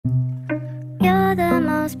You're the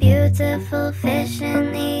most beautiful fish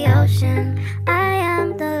in the ocean. I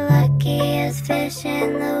am the luckiest fish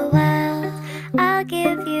in the world. I'll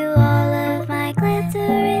give you all of my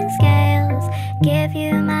glittering scales, give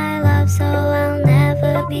you my love so I'll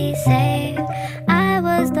never be saved. I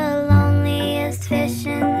was the loneliest fish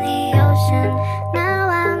in the ocean. Now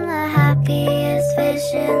I'm the happiest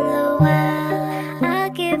fish in the world. I'll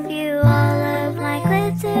give you all of my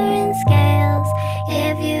glittering scales,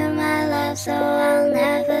 give you my love so I'll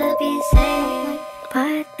never be saved.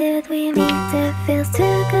 Why did we meet? It feels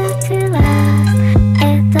too good to last.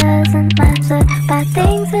 It doesn't matter bad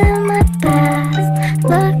things in my past.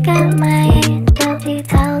 Look at my angel, she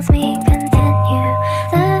tells me continue.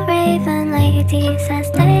 The raven lady says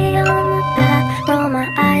stay on the path. Roll my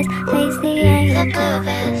eyes, face the angel.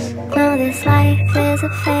 Know this life is a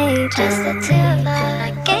fate, just the two of us.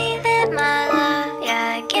 I gave it my love,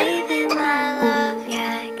 yeah, I gave it my love,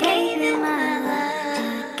 yeah, I gave it my love,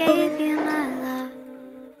 I gave you my love.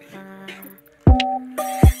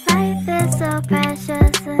 Life is so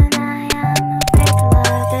precious and I am afraid to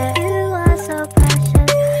love it. You are so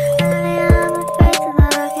precious, I am afraid to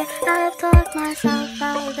love you. I've talked myself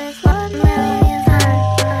out of this 1,000,000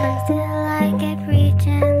 times. Still I keep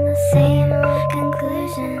reaching the same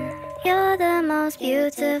conclusion. You're the most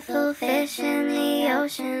beautiful fish in the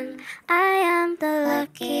ocean. I am the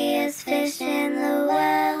luckiest fish in the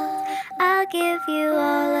world. I'll give you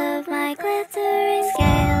all of my glittering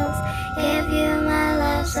scales, give you my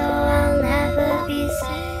love so I'll never be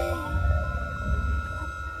saved.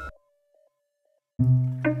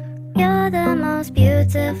 You're the most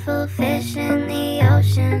beautiful fish in the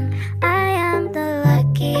ocean. I am the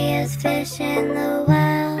luckiest fish in the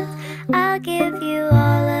world. I'll give you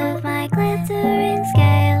all of my glittering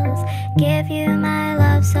scales, give you my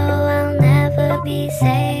love so I'll never be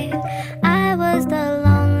saved. I was the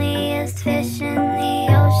loneliest fish in the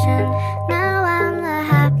ocean. Now I'm the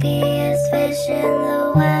happiest fish in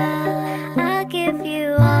the world. I'll give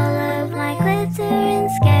you all of my glittering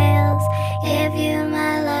scales, give you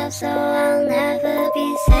my love so I'll never be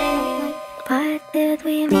saved. Why did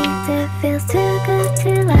we meet? It feels too good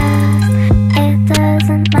to last. It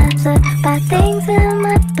doesn't matter bad things in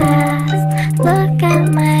my past. Look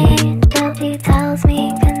at my angel, she tells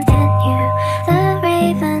me continue. The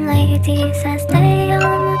raven lady says stay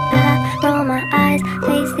on the path. Roll my eyes,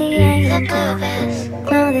 face the angel.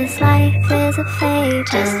 Know this life is a fate,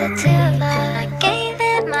 just the two of us. I gave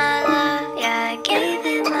it my love, yeah, I gave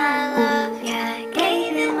it my love, yeah, I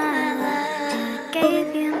gave it my love, I gave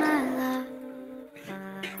you my love.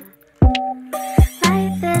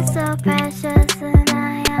 Life is so precious and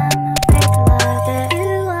I am afraid to love it.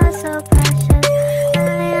 You are so precious, I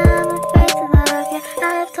am afraid to love you.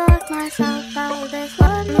 I've talked myself out of this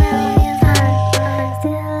 1,000,000 times.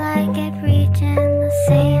 Still I keep reaching the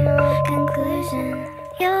same conclusion.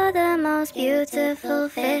 You're the most beautiful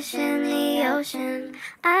fish in the ocean.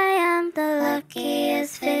 I am the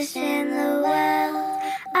luckiest fish in the world.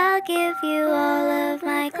 I'll give you all of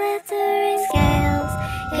my glittering scales,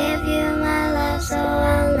 give you my love so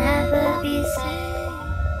I'll never be saved.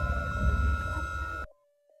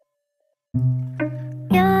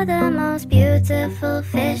 You're the most beautiful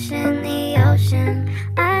fish in the ocean.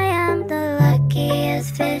 I am the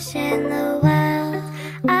luckiest fish in the world.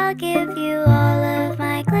 I'll give you all of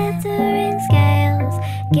my glittering scales,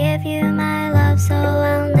 give you my love so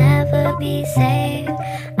I'll never be saved.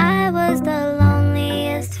 I was the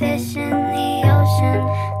loneliest fish in the ocean.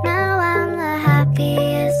 Now I'm the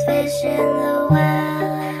happiest fish in the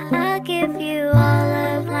world. I'll give you all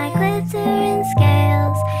of my glittering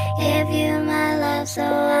scales, give you my love so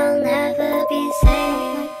I'll never be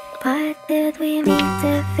saved. Why did we meet?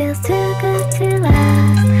 It feels too good to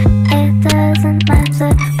last. It doesn't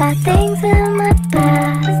matter bad things in my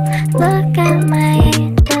past. Look at my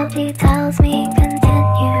angel, she tells me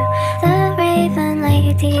continue. The raven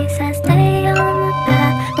lady says stay on the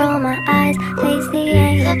path. Roll my eyes, face the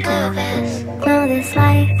angel. Know this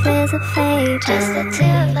life is a fate, just the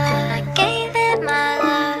two of us. I gave it my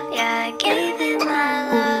love, yeah, I gave it my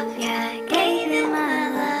love, yeah, I gave it my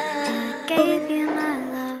love, I gave you my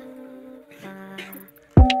love.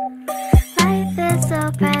 Life is so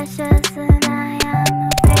precious and I am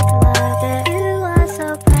afraid to love it. You are so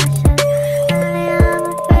precious, I am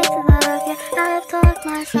afraid to love you. I've talked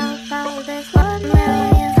myself out of this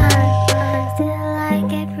 1,000,000 times. Still I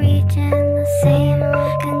keep reaching the same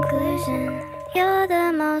conclusion. You're the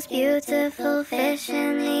most beautiful fish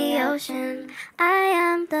in the ocean. I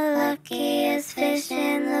am the luckiest fish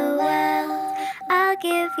in the world. I'll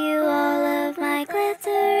give you all of my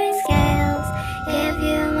glittering scales, give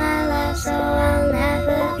you my love so I'll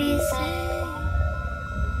never be saved.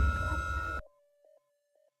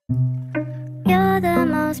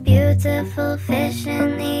 most beautiful fish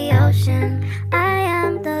in the ocean. I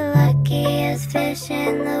am the luckiest fish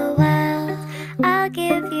in the world. I'll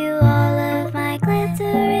give you all of my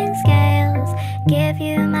glittering scales, give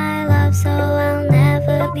you my love so I'll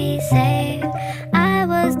never be saved. I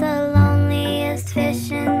was the loneliest fish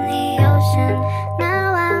in the ocean,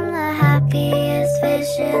 now I'm the happiest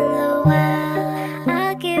fish in the world.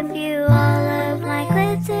 I'll give you all of my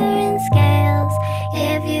glittering scales,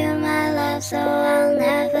 give you my love so I'll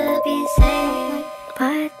never be saved.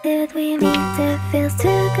 Why did we meet? It feels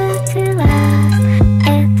too good to last.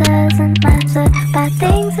 It doesn't match the bad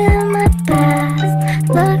things in my past.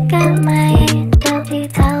 Look at my angel, he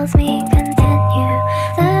tells me continue.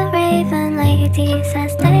 The raven lady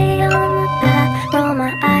says stay on the path. Roll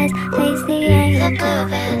my eyes, face the angel. The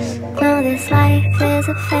bluebirds know this life is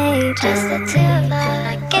a fate. Just the two of us.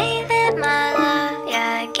 I gave it my love,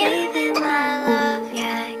 yeah, I gave it my love,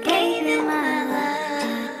 yeah, I gave it my love,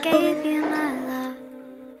 I gave you my love.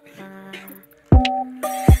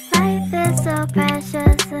 Life is so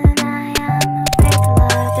precious and I am afraid to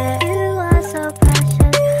love it. You are so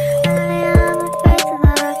precious, I am afraid to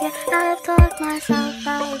love you. I've talked myself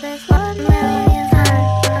out of this 1,000,000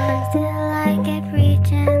 times, still I keep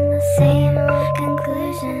reaching the same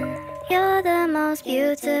conclusion. You're the most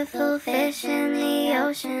beautiful fish in the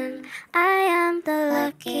ocean. I am the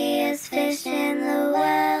luckiest fish in the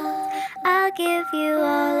world. I'll give you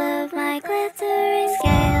all of my glittering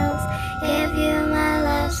scales, give you my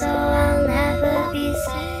love so I'll never be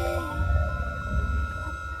saved.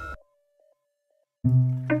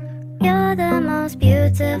 You're the most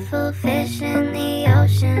beautiful fish in the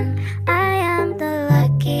ocean. I am the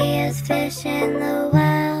luckiest fish in the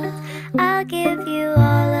world. I'll give you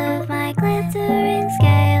all of my glittering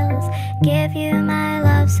scales, give you my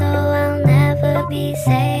love so I'll never be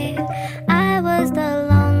saved. I was the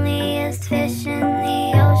loneliest fish in the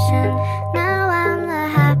ocean, now I'm the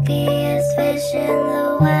happiest fish in the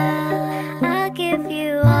world. I'll give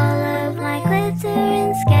you all of my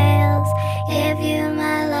glittering scales, give you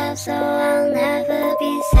my love so I'll never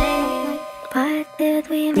be saved. Why did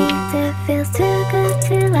we meet? It feels too good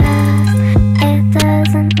to last. It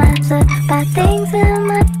doesn't match the bad things in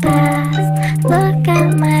my past. Look at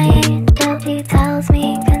my angel, he tells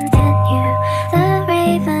me continue. The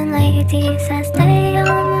raven lady says stay on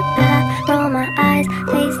the path. Roll my eyes,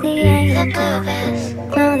 face the angel. The bluebirds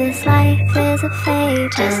know this life is a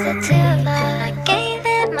fate. Just the two of us. I gave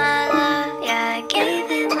it my love, yeah, I gave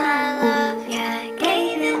it my love, yeah, I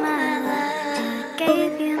gave it my love, I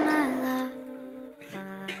gave you my love.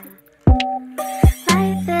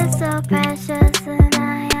 Life is so precious and I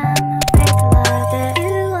am afraid to love it.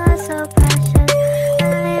 You are so precious,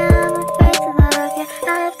 I am afraid to love you.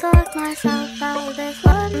 I've talked myself out of this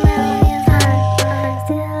 1,000,000 times,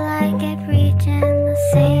 still I keep reaching the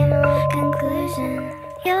same conclusion.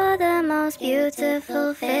 You're the most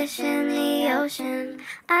beautiful fish in the ocean.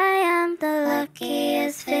 I am the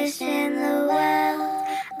luckiest fish in the world.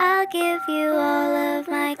 I'll give you all of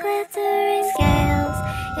my glittering scales,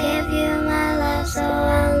 give you my love so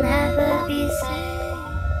I'll never be saved.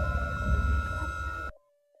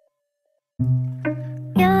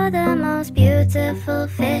 You're the most beautiful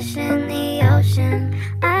fish in the ocean.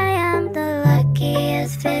 I am the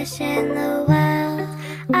luckiest fish in the world.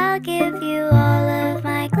 I'll give you all of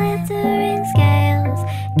my glittering scales,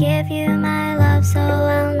 give you my love so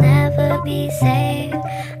I'll never be saved.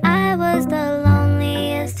 I was the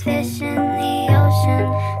loneliest fish in the ocean,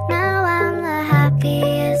 now I'm the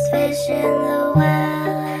happiest fish in the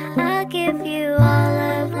world. I'll give you all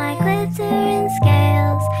of my glittering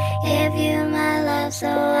scales, give you my love so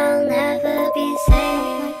I'll never be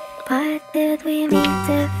saved. Why did we meet?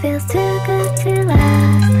 It feels too good to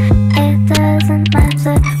last. It doesn't match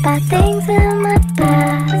the bad things in my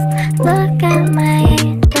past. Look at my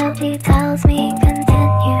angel, he tells me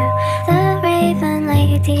continue. The raven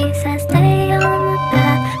lady says stay on the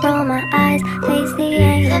path. Roll my eyes, face the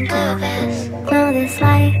angel. The bluebirds know this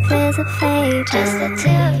life is a fate. Just the two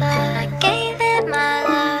of us. I gave it my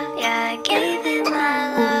love, yeah, I gave it my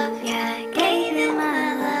love, yeah, I gave it my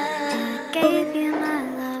love, I gave you my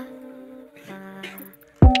love.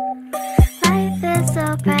 Life is so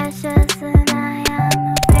precious and I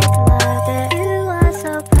am afraid to love it. You are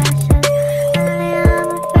so precious, I am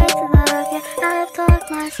afraid to love you. I've talked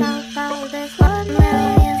myself out of this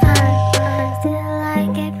 1,000,000 times, still I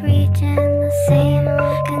keep reaching the same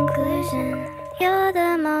conclusion. You're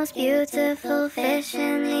the most beautiful fish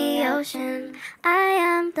in the ocean. I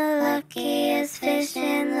am the luckiest fish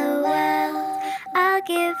in the world. I'll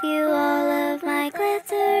give you all of my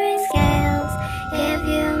glittering scales, give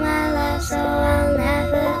you my love so I'll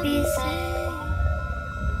never be saved.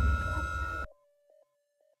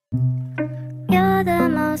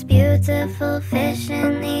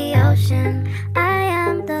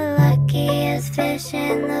 luckiest fish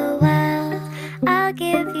in the world. I'll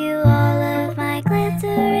give you all of my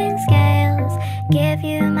glittering scales, give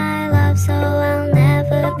you my love so I'll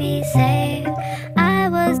never be saved. I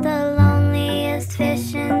was the loneliest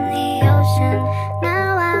fish in the ocean,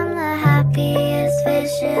 now I'm the happiest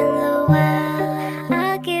fish in the world.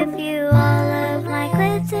 I'll give you all of my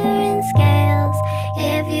glittering scales,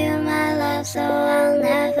 give you my love so I'll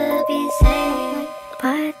never be saved.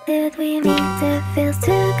 Why did we meet? It feels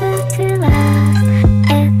too good to last.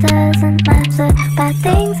 It doesn't matter bad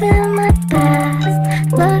things in my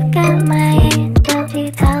past. Look at my angel,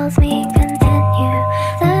 she tells me continue.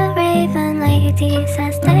 The raven lady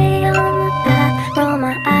says stay on the path. Roll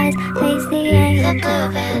my eyes, face the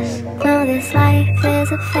angel. Know this life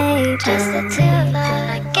is a fate, just the two of us.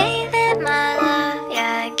 I gave it my love,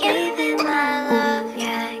 yeah, I gave it my love,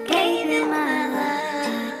 yeah, I gave it my love,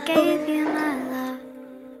 I gave you my love.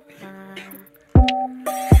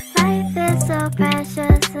 Life is so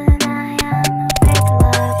precious and I am afraid to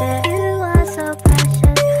love it. You are so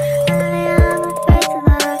precious, I am afraid to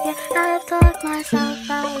love you. I've talked myself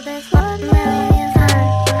out of this 1,000,000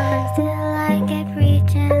 times, still I keep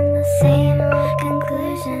reaching the same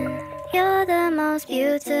conclusion. You're the most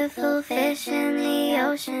beautiful fish in the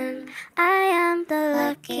ocean. I am the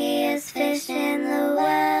luckiest fish in the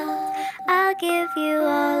world. I'll give you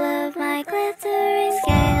all of my glittering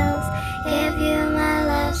scales, give you my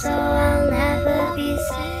love so I'll never be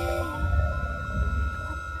saved.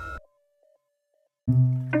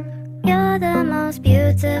 You're the most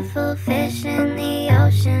beautiful fish in the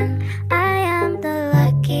ocean. I am the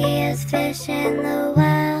luckiest fish in the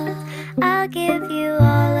world. I'll give you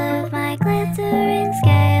all of my glittering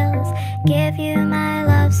scales, give you my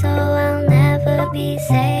love so I'll never be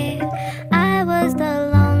saved. I was the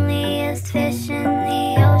loneliest fish in the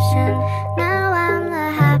ocean, now I'm the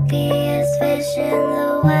happiest fish in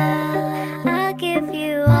the world. I'll give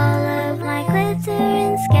you all of my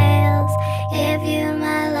glittering scales, give you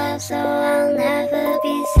my love so I'll never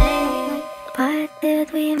be saved. Why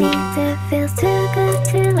did we meet? It feels too good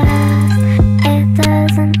to last. It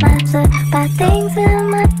doesn't matter bad things in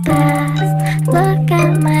my past. Look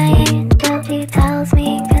at my angel, she tells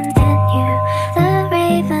me continue. The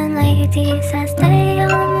raven lady says stay on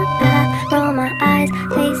the path. Roll my eyes,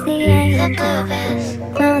 face the angel.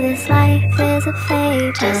 Know this life is a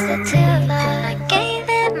fate, just the two of us. I gave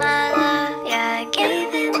it my love, yeah, I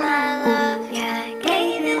gave it my love, yeah, I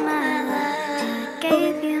gave it my love, I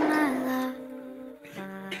gave you my love.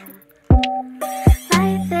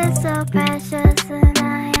 Life is so precious and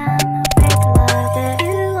I am afraid to love it.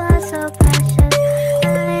 You are so precious,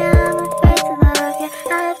 I am afraid to love you.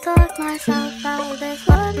 I've talked myself out of this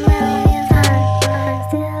 1,000,000 times,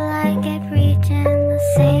 still I keep reaching the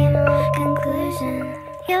same conclusion.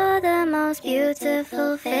 You're the most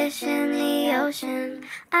beautiful fish in the ocean.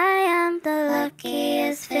 I am the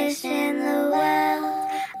luckiest fish in the world.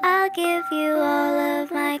 I'll give you all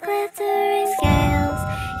of my glittering scales,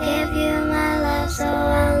 give you my love so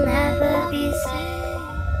I'll never be saved.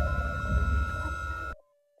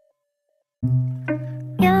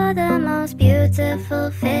 You're the most beautiful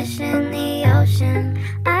fish in the ocean.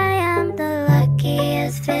 I am the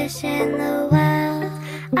luckiest fish in the world.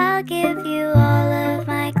 I'll give you all of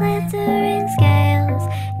my glittering scales,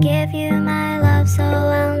 give you my love so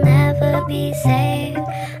I'll never be saved.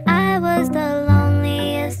 I was the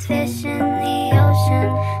loneliest fish in the ocean,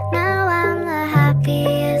 now I'm the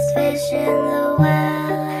happiest fish in the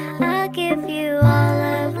world. I'll give you all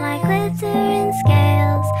of my glittering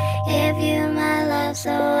scales, give you my love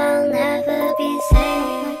so I'll never be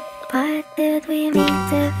saved. Why did we meet?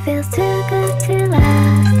 It feels too good to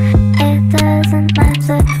last. It doesn't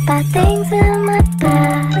matter bad things in my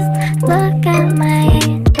past. Look at my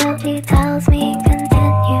angel, she tells me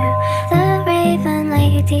continue. The raven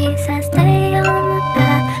lady says stay on the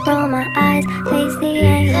path. Roll my eyes, face the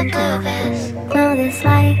angel. Know this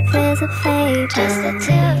life is a fate, just the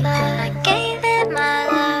two of us. I gave it my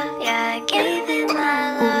love, yeah, I gave it my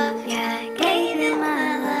love, yeah, I gave it my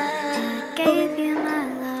love, I gave you my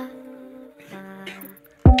love.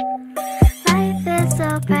 Life is so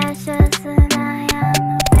precious and I am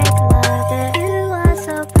afraid to love it. You are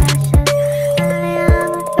so precious, I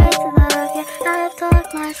am afraid to love you. I've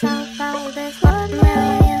talked myself out of this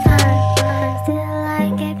 1,000,000 times, still I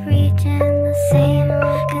keep reaching the same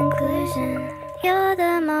conclusion. You're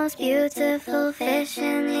the most beautiful fish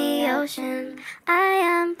in the ocean. I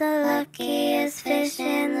am the luckiest fish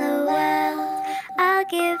in the world. I'll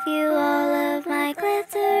give you all of my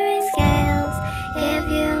glittering scales, give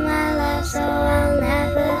you my love so I'll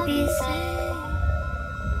never be saved.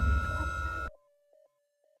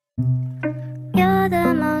 You're the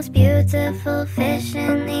most beautiful beautiful fish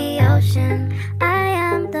in the ocean. I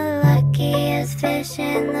am the luckiest fish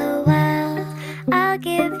in the world. I'll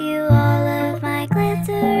give you all of my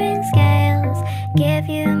glittering scales, give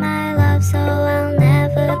you my love so I'll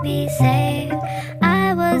never be saved.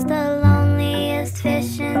 I was the loneliest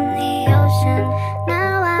fish in the ocean,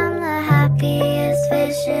 now I'm the happiest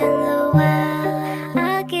fish in the world.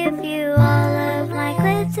 I'll give you all of my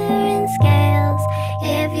glittering scales,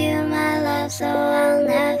 give you my love so I'll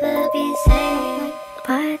never be saved.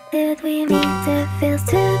 What did we meet? It feels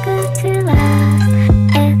too good to last.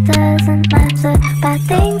 It doesn't match the bad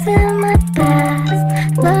things in my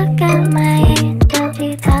past. Look at my angel,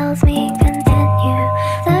 he tells me continue.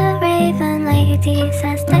 The raven lady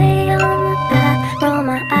says stay on the path. Roll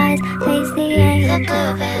my eyes, face the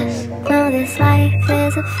angel. Know this life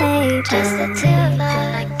is a fate, just the two of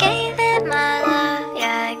us. I gave it my love,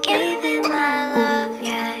 yeah, I gave it my love,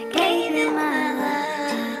 yeah, I gave it my love,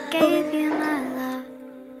 I gave you my love.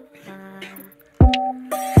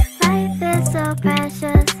 Life is so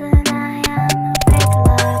precious and I am afraid to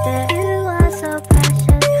love it. You are so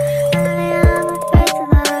precious, I am afraid to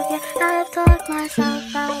love you. I've talked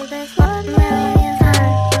myself out this 1,000,000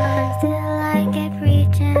 times, still I keep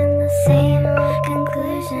reaching the same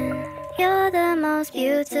conclusion. You're the most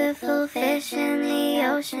beautiful fish in the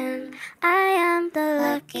ocean. I am the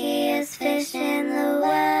luckiest fish in the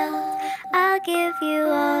world. I'll give you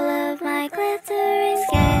all of my glittering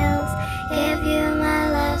scales, give you my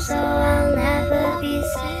love so I'll never be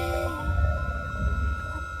saved.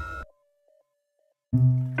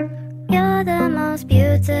 You're the most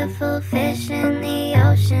beautiful fish in the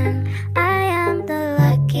ocean. I am the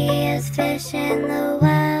luckiest fish in the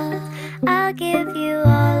world. I'll give you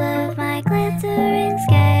all of my glittering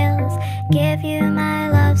scales, give you my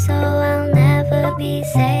love so I'll never be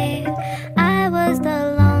saved. I was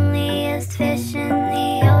the loneliest fish in the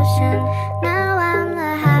ocean, now I'm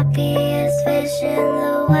the happiest fish in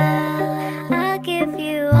the world. I'll give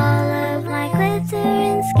you all of my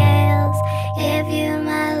glittering scales, give you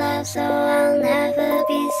my love so I'll never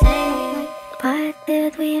be saved. What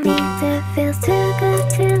did we meet? It feels too good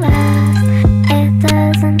to last. It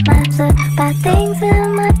doesn't match the bad things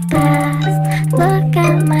in my past. Look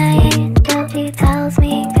at my angel, he tells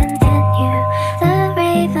me continue. The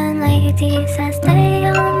raven lady says stay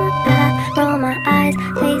on the path. Roll my eyes,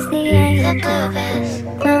 face the angel.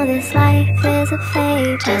 Know this life is a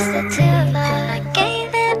fate, just the two of us. I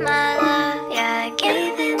gave it my love, yeah, I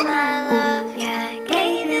gave it my love, yeah, I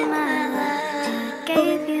gave you my love, I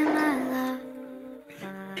gave you my love.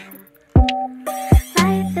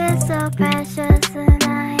 Life is so precious and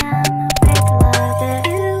I am afraid to love it.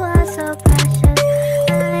 You are so precious,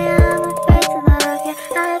 I am afraid to love you.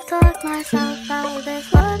 I've talked myself out this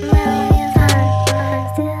 1,000,000 times,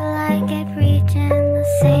 still I keep reaching the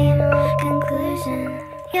same conclusion.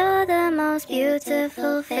 You're the most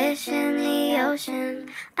beautiful fish in the ocean.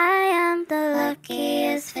 I am the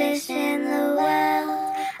luckiest fish in the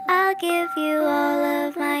world. I'll give you all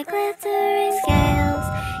of my glittering scales,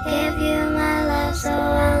 give you my love so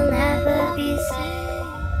I'll never be saved.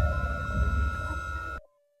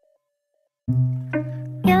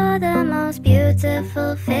 You're the most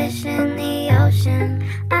beautiful fish in the ocean.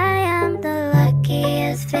 I am the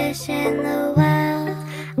luckiest fish in the world.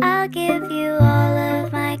 I'll give you all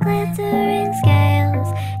of my glittering scales,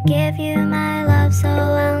 give you my love so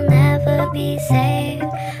I'll never be saved.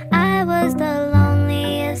 I was the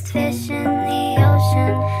loneliest fish in the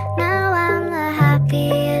ocean, now I'm the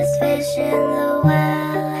happiest fish in the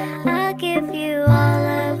world. I'll give you all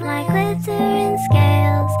of my glittering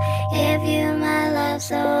scales, give you my love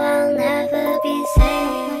so I'll never be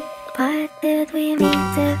saved. What did we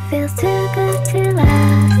meet? It feels too good to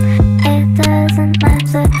last. It doesn't match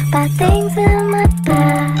the bad things in my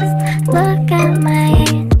past. Look at my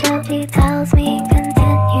angel, he tells me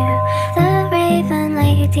continue. The raven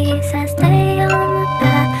lady says stay on the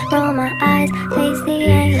path. Roll my eyes, face the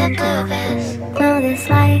angel. Know this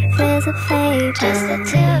life is a fate, just the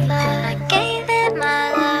two of us. I gave it my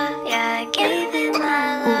love, yeah, I gave it my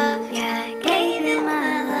love, yeah, I gave you my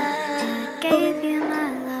love, I gave you my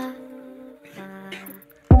love.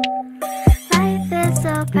 Life is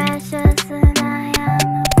so precious and I am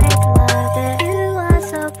afraid to love it. You are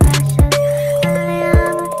so precious, I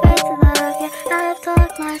am afraid to love you. I've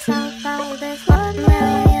talked myself out this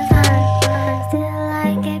 1,000,000 times, still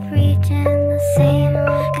I keep reaching the same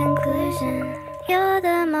conclusion. You're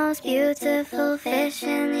the most beautiful fish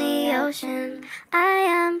in the ocean. I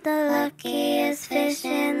am the luckiest fish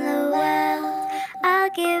in the world. I'll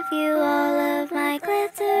give you all of my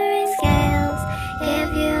glittering scales,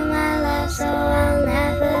 give you my love so I'll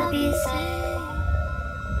never be saved.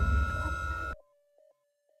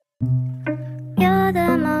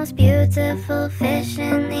 most beautiful fish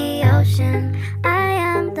in the ocean. I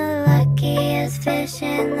am the luckiest fish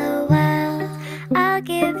in the world. I'll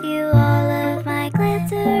give you all of my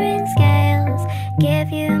glittering scales, give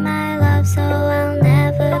you my love so I'll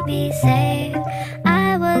never be saved.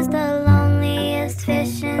 I was the loneliest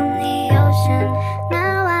fish in the ocean,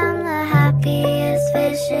 now I'm the happiest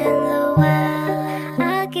fish in the world.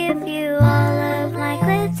 I'll give you all of my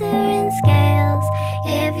glittering scales,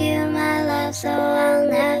 give you my love so I'll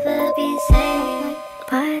never be saved.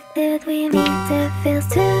 Why did we meet? It feels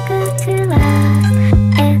too good to last.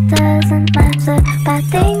 It doesn't match the bad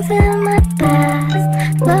things in my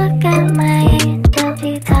past. Look at my angel,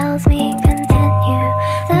 he tells me continue.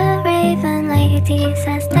 The raven lady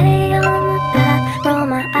says stay on the path. Roll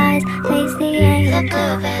my eyes, face the angel.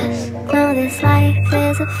 No, this life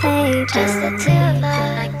is a fate, just the two of us.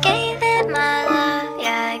 I gave it my love,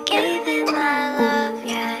 yeah, I gave it my love,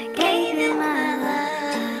 yeah, I gave it my love,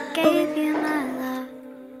 I gave you my love.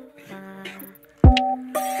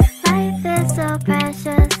 Life is so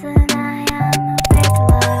precious and I am afraid to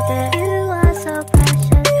love it. You are so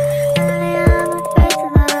precious, I am afraid to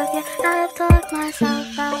love you. I've talked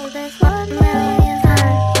myself out of this 1,000,000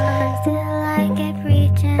 times, still I keep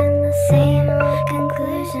reaching the same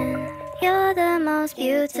conclusion. You're the most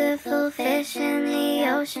beautiful fish in the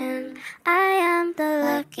ocean. I am the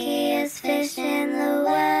luckiest fish in the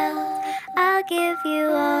world. I'll give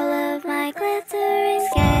you all of my glittering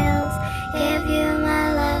scales, give you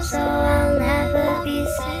my love so I'll never be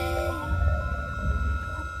saved.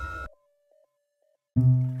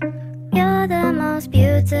 You're the most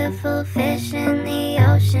beautiful fish in the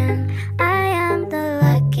ocean. I am the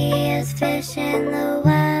luckiest fish in the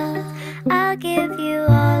world. I'll give you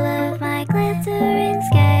all of my glittering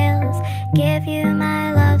scales, give you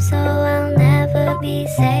my love so I'll never be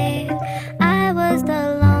saved. I was the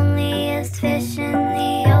loneliest fish in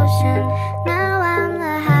the ocean, now I'm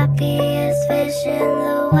the happiest fish in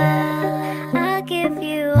the world. I'll give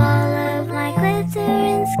you all of my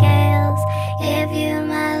glittering scales, give you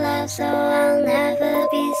my love so I'll never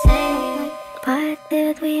be saved. Why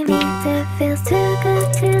did we meet? It feels too good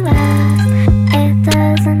to last. It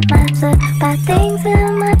doesn't match the bad things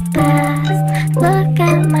in my past. Look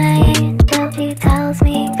at my angel, he tells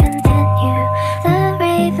me continue. The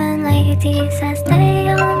raven lady says stay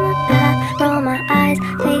on the path. Roll my eyes,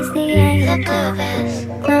 face the angel.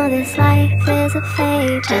 No, this life is a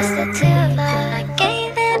fate, just the two of us. I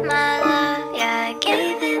gave it my love, yeah, I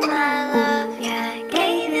gave it my love, yeah, I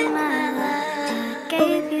gave it my love, I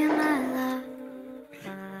gave you my love.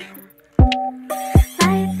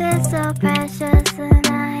 Life is so precious and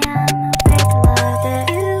I am afraid to love it.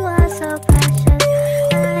 You are so precious,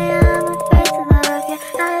 I am afraid to love you.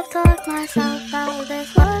 I've talked myself out of this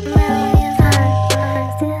 1,000,000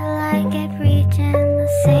 times, still I keep reaching the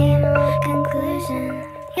same conclusion.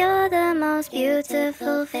 You're the most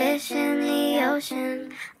beautiful fish in the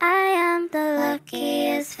ocean. I am the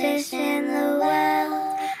luckiest fish in the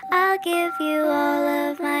world. I'll give you all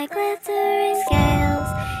of my glittering scales,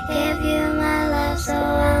 give you my love so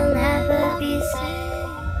I'll never be saved.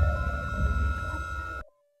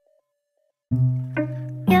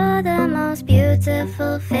 You're the most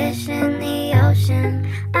beautiful fish in the ocean.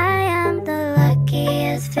 I am the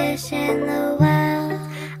luckiest fish in the world.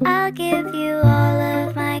 I'll give you all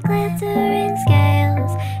of my glittering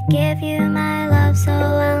scales, give you my love so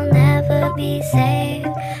I'll never be saved.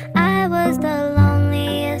 I was the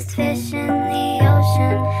loneliest fish in the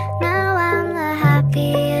ocean, now I'm the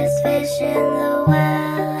happiest fish in the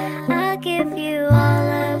world. I'll give you all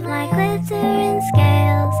of my glittering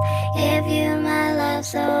scales, give you my love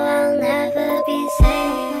so I'll never be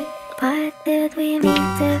saved. Why did we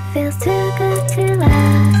meet? It feels too good to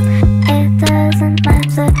last. It doesn't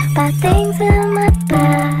match the bad things in my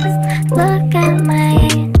past. Look at my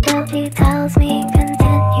angel, he tells me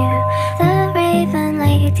continue. The raven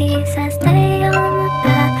lady says stay on the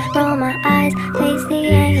path. Roll my eyes, face the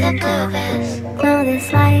angel. No,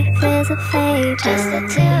 this life is a fate, just the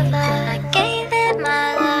two of us. I gave it my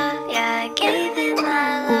love, yeah, I gave it my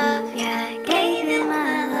love, yeah, I gave it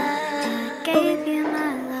my love, I gave you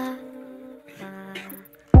my love.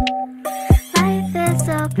 Life is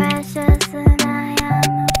so precious and I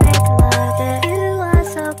am afraid to love it. You are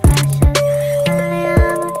so precious, I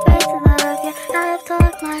am afraid to love you. I've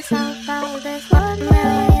talked myself out of this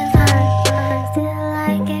 1,000,000 times, still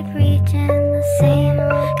I keep reaching the same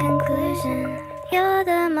conclusion. You're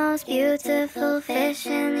the most beautiful fish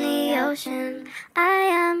in the ocean. I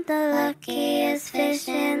am the luckiest fish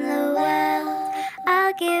in the world.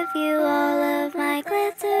 I'll give you all of my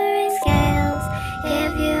glittering scales,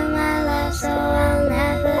 give you my love so I'll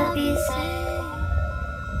never be saved.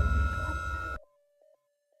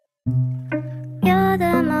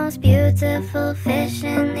 most beautiful fish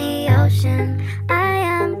in the ocean. I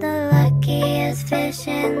am the luckiest fish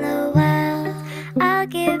in the world. I'll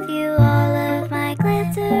give you all of my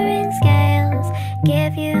glittering scales,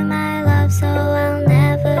 give you my love so I'll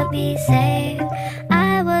never be saved.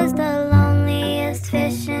 I was the loneliest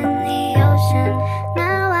fish in the ocean,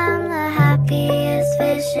 now I'm the happiest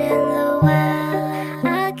fish in the world.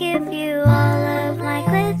 I'll give you all of my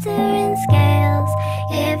glittering scales,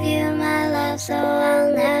 give you my love so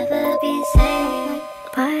I'll never be saved.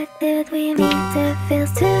 What did we meet? It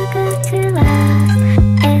feels too good to last.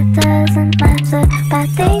 It doesn't matter bad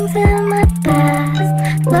things in my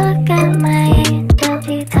past. Look at my angel,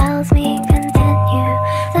 she tells me continue.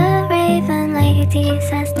 The raven lady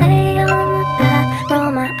says stay on the path.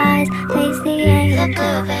 Roll my eyes, face the angel.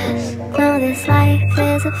 Know this life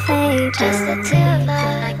is a fate, just the two of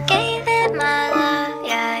us. I gave it my love,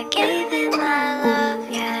 yeah, I gave it my love,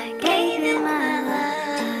 yeah, I gave it my love,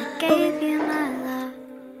 I gave you my love.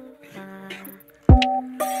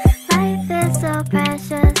 Life is so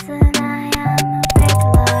precious and I am afraid to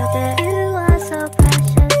love it. You are so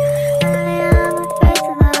precious, I am afraid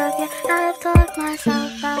to love you. I've talked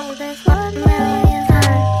myself out of this 1,000,000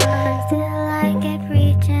 times, still I keep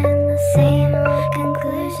reaching the same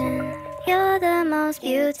conclusion. You're the most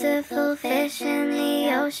beautiful fish in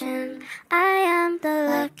the ocean. I am the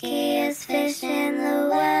luckiest fish in the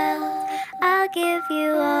world. I'll give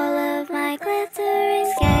you all of my glittering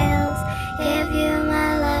scales, give you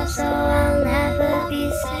my love so I'll never be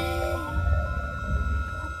saved.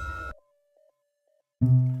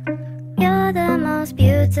 You're the most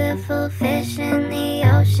beautiful fish in the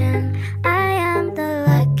ocean. I am the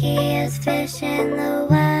luckiest fish in the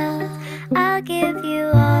world. I'll give you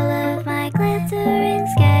all of my glittering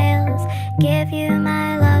scales, give you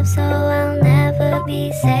my love so I'll never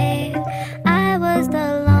be saved. I was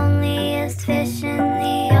the loneliest fish in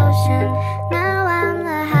the ocean, now I'm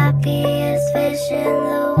the happiest fish in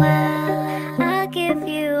the world. I'll give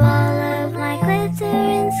you all of my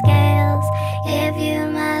glittering scales, give you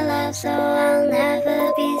my love so I'll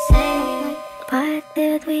never be saved. What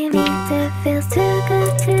did we meet? It feels too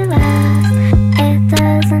good to last. It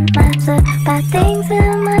doesn't matter bad things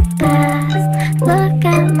in my past. Look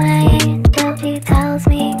at my angel, she tells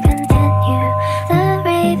me continue. The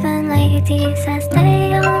raven lady says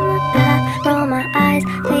stay on the path. Roll my eyes,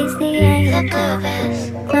 face the angel.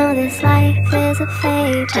 Know this life is a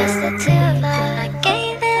fate, just the two of us. I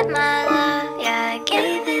gave it my love, yeah, I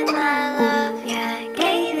gave it my love, yeah, I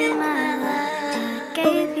gave it my love, I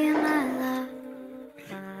gave you my love.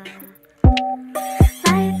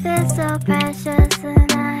 Life is so precious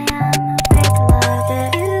and I am afraid to love it.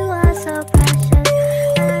 You are so precious,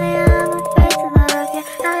 I am afraid to love you.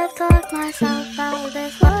 I've talked myself out of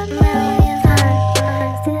this 1,000,000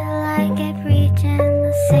 times, still I keep reaching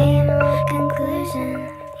the same conclusion.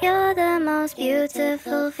 You're the most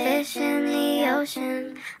beautiful fish in the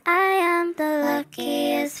ocean. I am the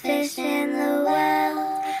luckiest fish in the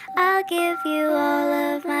world. I'll give you all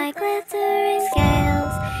of my glittering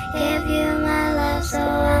scales, give you my love so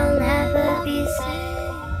I'll never be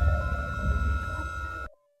saved.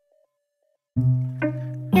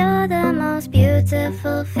 You're the most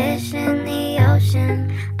beautiful fish in the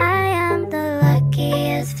ocean. I am the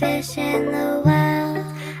luckiest fish in the world.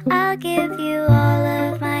 I'll give you all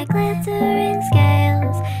of my glittering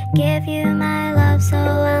scales, give you my love so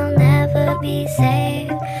I'll never be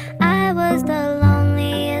saved. I was the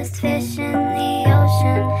loneliest fish in the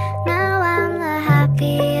ocean, now I'm the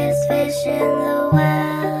happiest fish in the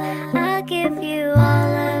world. I'll give you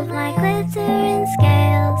all of my glittering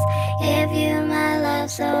scales, give you my love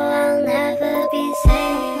so I'll never be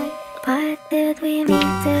saved. What did we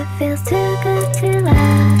meet? It feels too good to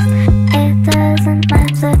last. It doesn't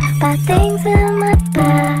matter bad things in my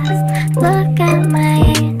past. Look at my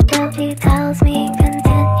angel, she tells me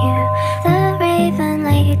continue. The raven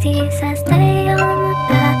lady says stay on the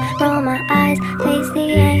path. Roll my eyes, face the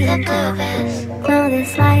angel. Know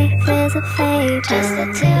this life is a fate, just the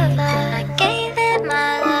two of us. I gave it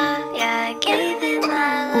my love, yeah, I gave it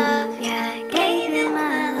my love, yeah, I gave it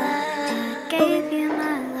my love, I gave you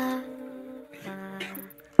my love.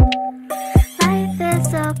 Life is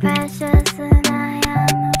so precious and I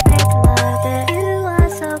am afraid to love it. You are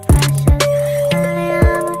so precious, I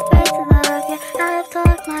am afraid to love you. I've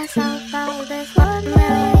talked myself out of this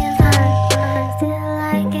 1,000,000 times, still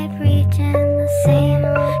I keep reaching the same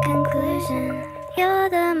conclusion. You're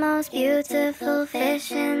the most beautiful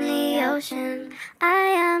fish in the ocean. I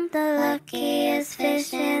am the luckiest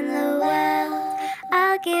fish in the world.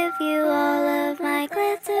 I'll give you all of my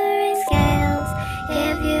glittering scales,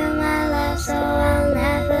 give you my love so I'll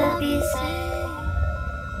never be saved.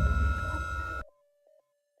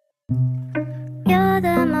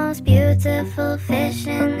 most beautiful fish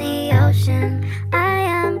in the ocean. I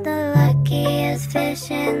am the luckiest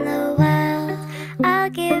fish in the world. I'll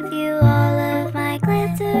give you all of my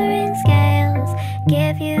glittering scales,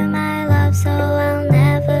 give you my love so I'll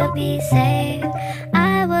never be saved.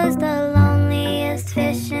 I was the loneliest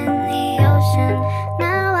fish in the ocean,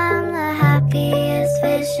 now I'm the happiest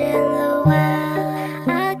fish in the world.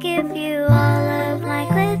 I'll give you all of my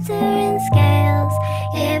glittering scales,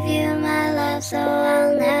 give you my love so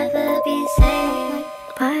I'll never be saved.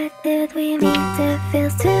 Why did we meet? It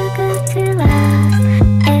feels too good to last.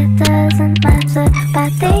 It doesn't match the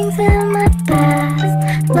bad things in my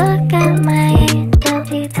past. Look at my angel,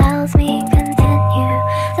 he tells me continue.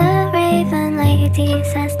 The raven lady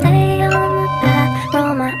says stay on the path.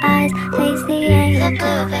 Roll my eyes, face the angel.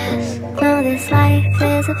 No, this life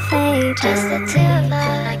is a fate, just the two of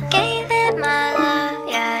us. I gave it my love,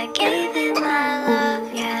 yeah, I gave it my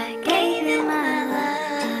love, yeah, I gave you my love,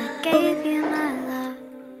 I gave you my love.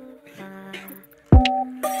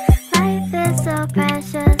 Life is so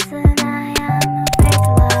precious and I am afraid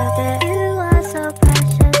to love it. You are so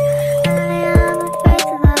precious, I am afraid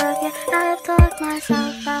to love you. I've talked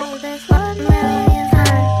myself out of this 1,000,000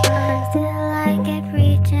 times, still I keep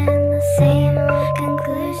reaching the same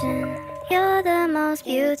conclusion. You're the most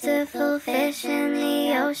beautiful fish in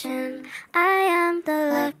the ocean. I am the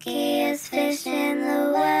luckiest fish in the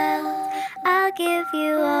world. I'll give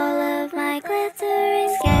you all of my glittering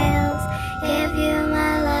scales, give you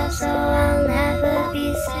my love so I'll never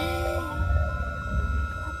be saved.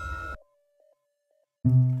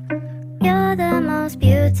 You're the most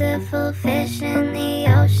beautiful fish in the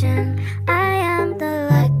ocean. I am the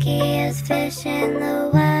luckiest fish in the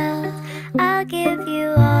world. I'll give you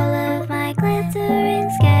all of my glittering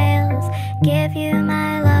scales, give you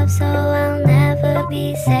my love so I'll never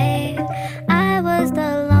be saved. I was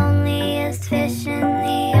the loneliest fish in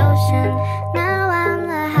the ocean, now I'm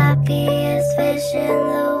the happiest fish in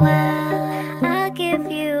the world. I'll give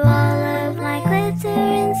you all of my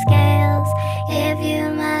glittering scales, give you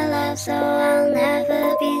my love so I'll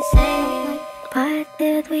never be saved. Why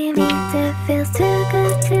did we meet? It feels too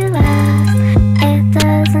good to last. It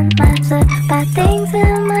doesn't match the bad things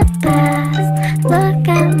in my past. Look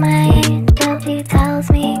at my angel, she tells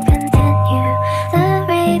me continue. The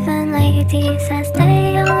raven lady says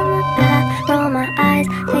stay on the path. Roll my eyes,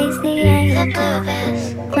 face the angel.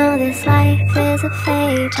 No, this life is a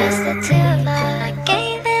fate, just the two of us. I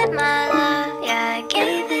gave it my love, yeah, I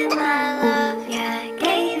gave it my love, yeah, I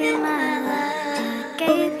gave you my love, I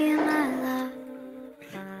gave you my love.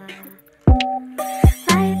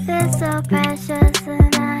 Life is so precious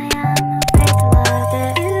and I am afraid to love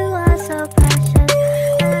it. You are so precious,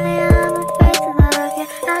 I am afraid to love you.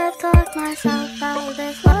 I've talked myself out of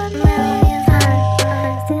this 1,000,000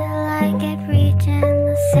 times, still I keep reaching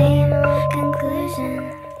the same conclusion.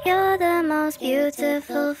 You're the most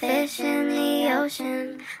beautiful fish in the ocean.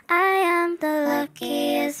 I am the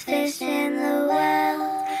luckiest fish in the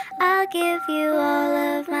world. I'll give you all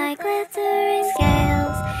of my glittering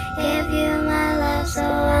scales, give you my love so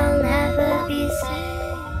I'll never be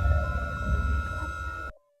saved.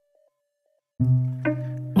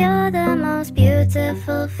 You're the most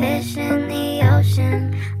beautiful fish in the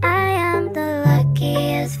ocean. I am the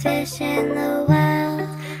luckiest fish in the world.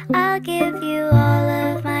 I'll give you all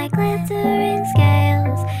of my glittering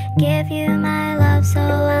scales, give you my love so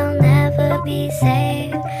I'll never be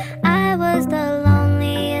saved. I was the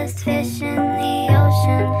loneliest fish in the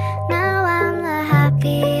ocean, now I'm the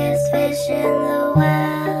happiest fish in the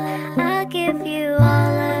world. I'll give you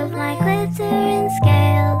all of my glittering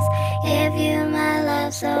scales, give you my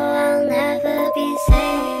love so I'll never be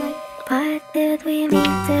saved. Why did we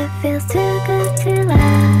meet? It feels too good to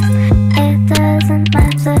last. It doesn't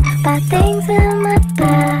match the bad things in my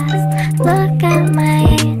past. Look at my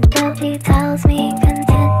angel, she tells me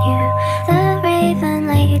continue. The raven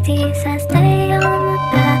lady says stay on the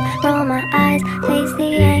path. Roll my eyes, face the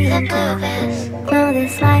angel. No,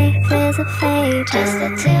 this life is a fate, just the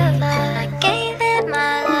two of us. I gave it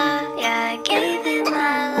my love, yeah, I gave it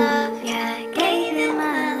my love, yeah, I gave you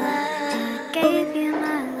my love, I gave you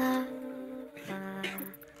my love.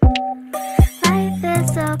 Life is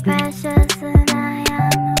so precious and I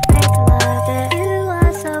am afraid to love it. You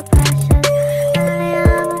are so precious, I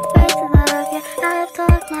am afraid to love you. I've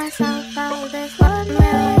talked myself out of this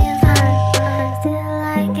 1,000,000 times, still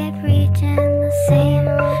I keep reaching the same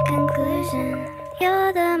conclusion.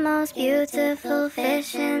 You're the most beautiful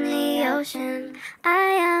fish in the ocean. I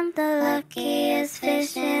am the luckiest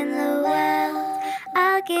fish in the world.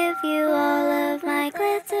 I'll give you all of my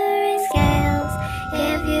glittering scales,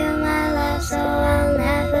 give you my love so I'll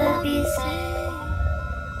never be saved.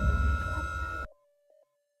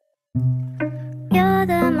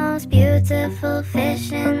 most beautiful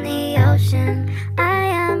fish in the ocean. I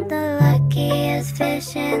am the luckiest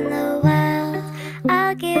fish in the world.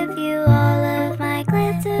 I'll give you all of my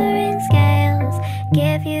glittering scales,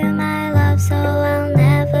 give you my love so I'll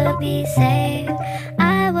never be saved.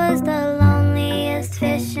 I was the loneliest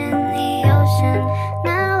fish in the ocean,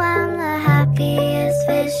 now I'm the happiest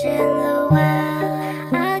fish in the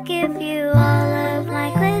world. I'll give you all of my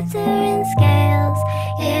glittering scales,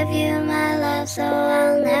 give you my love so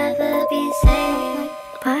I'll never be saved.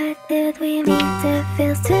 Why did we meet? It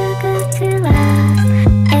feels too good to last.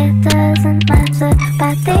 It doesn't matter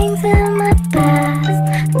bad things in my past.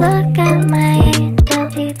 Look at my angel,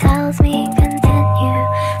 she tells me continue.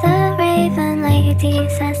 The raven lady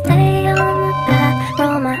says stay on the path.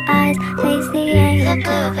 Roll my eyes, face the angel.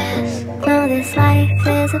 Know this life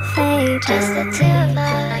is a fate, just the two of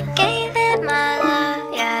us. I gave it my love,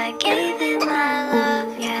 yeah, I gave it my love,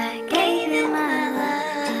 yeah, I gave you my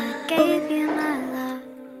love, I gave you my love.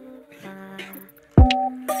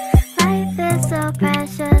 Life is so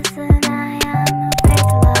precious and I am afraid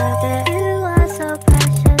to love it. You are so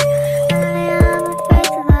precious, I am afraid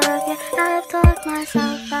to love you. I've talked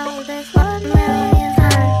myself out of this 1,000,000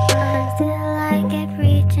 times, still I keep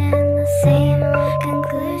reaching the same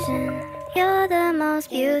conclusion. You're the most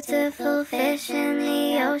beautiful fish in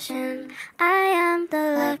the ocean. I am the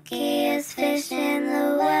luckiest fish in the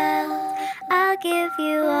world. I'll give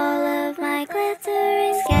you all of my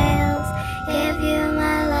glittering scales, give you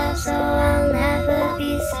my love so I'll never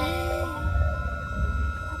be saved.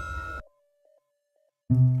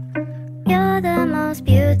 You're the most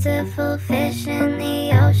beautiful fish in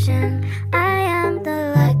the ocean. I am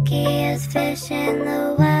the luckiest fish in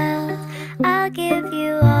the world. I'll give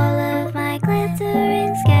you all of my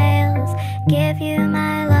glittering scales, give you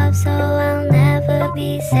my love so I'll never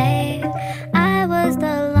be saved. I was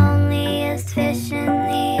the loneliest fish in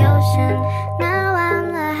the ocean, now I'm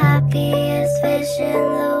the happiest fish in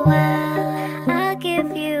the world. I'll give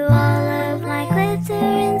you all of my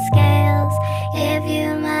glittering scales, give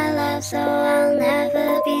you my love so I'll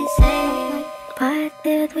never be saved. Why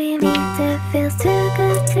did we meet? It feels too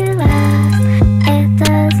good to last. It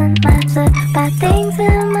doesn't matter bad things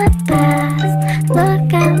in my past.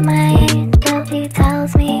 Look at my angel, she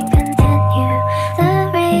tells me continue. The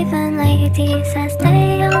raven lady says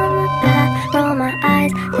stay on the path. Roll my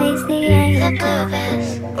eyes, face the angel.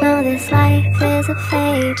 Know this life is a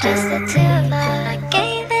fate, just the two of us. I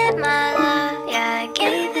gave it my love, yeah, I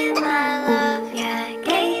gave it my love, yeah, I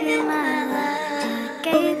gave you my love, I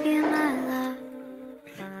gave you my love.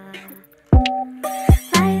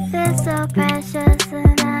 Life is so precious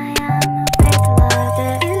and I am afraid to love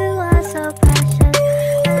it. You are so precious,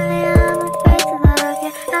 I am afraid to love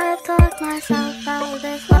you. I've talked myself out of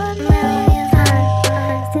this 1,000,000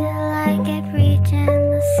 times, still I keep reaching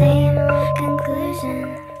the same conclusion.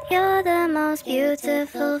 You're the most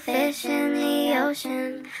beautiful fish in the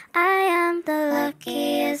ocean. I am the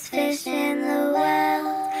luckiest fish in the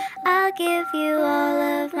world. I'll give you all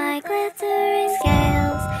of my glittering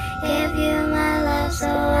scales, give you my love so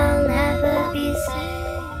I'll never be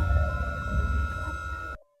saved.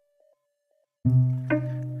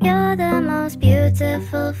 You're the most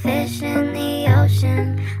beautiful fish in the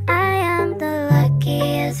ocean. I am the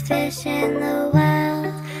luckiest fish in the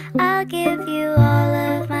world. I'll give you all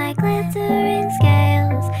of my glittering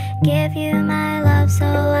scales, give you my love so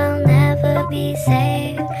I'll never be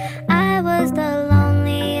saved. I was the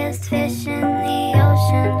loneliest fish in the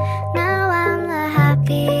ocean, now I'm the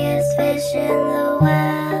happiest fish in the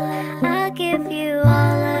world. I'll give you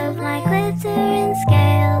all of my glittering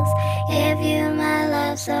scales, give you my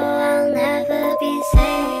love so I'll never be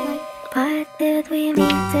saved. Why did we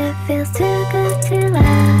meet? It feels too good to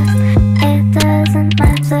last. It doesn't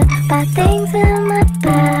matter bad things in my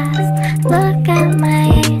past. Look at my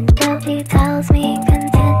angel, she tells me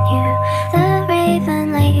continue. The raven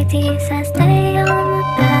lady says stay on the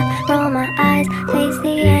path. Roll my eyes, face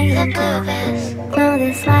the angel. Know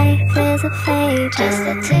this life is a fate, just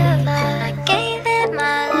the two of us. I gave it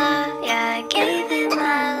my love, yeah, I gave it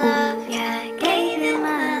my love, yeah, I gave you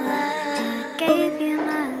my love, I gave you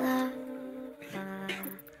my love.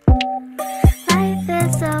 Life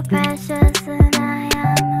is so precious and I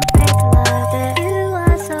am afraid to love it. You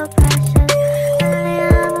are so precious, I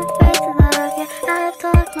am afraid to love you. I've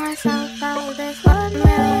talked myself out of this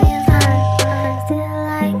 1,000,000 times, still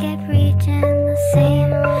I keep reaching the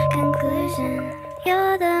same conclusion.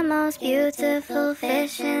 You're the most beautiful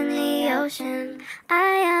fish in the ocean.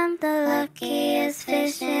 I am the luckiest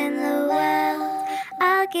fish in the world.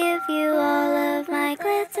 I'll give you all of my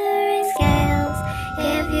glittering scales,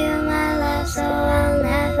 give you my love so I'll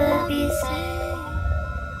never be saved.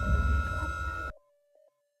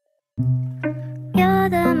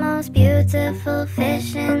 most beautiful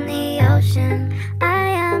fish in the ocean. I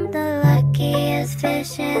am the luckiest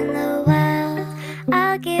fish in the world.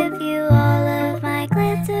 I'll give you all of my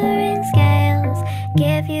glittering scales,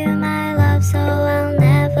 give you my love so I'll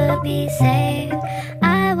never be saved.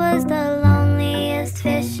 I was the loneliest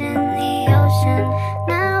fish in the ocean,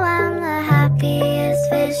 now I'm the happiest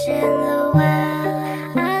fish in the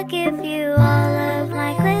world. I'll give you all of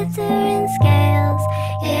my glittering scales,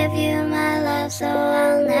 give you my love so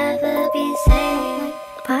I'll never be saved.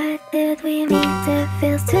 Why did we meet? It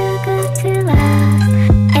feels too good to last.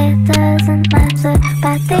 It doesn't matter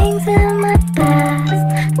bad things in my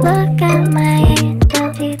past. Look at my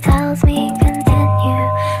angel, he tells me continue.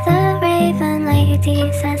 The raven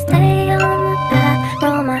lady says stay on the path.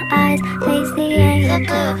 Roll my eyes, face the angel.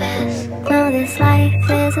 Know this life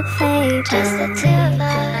is a fate, just the two of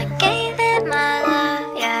us. I gave it my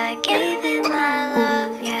love, yeah, I gave it my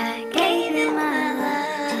love, yeah, I gave it my love,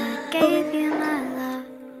 I gave you my love.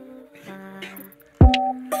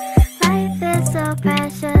 Life is so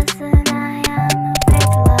precious and I am afraid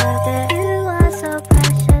to love it. You are so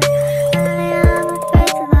precious, I am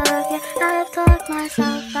afraid to love you. I've talked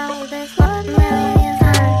myself out this 1,000,000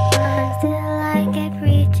 times, still I keep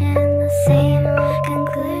reaching the same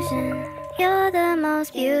conclusion. You're the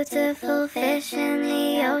most beautiful fish in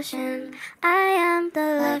the ocean. I am the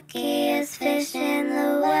luckiest fish in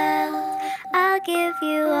the world. I'll give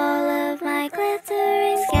you all of my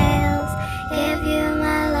glittering scales, give you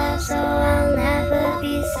my love so I'll never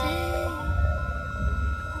be saved.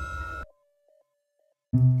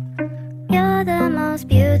 You're the most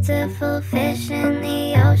beautiful fish in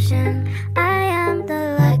the ocean. I am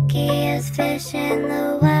the luckiest fish in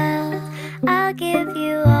the world. I'll give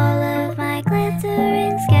you all of my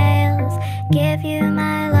glittering scales, give you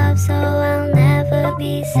my love so I'll never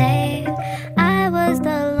be saved. I was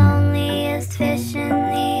the loneliest fish in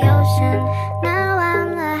the ocean, now I'm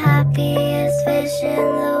the happiest fish in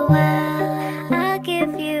the world. I'll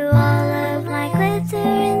give you all of my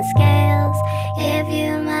glittering scales, give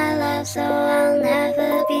you my love so I'll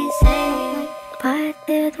never be saved. Why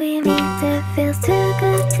did we meet? It feels too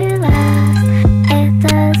good to last. It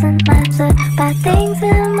doesn't matter bad things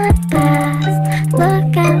in my past.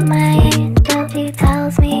 Look at my angel, he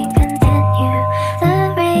tells me continue. The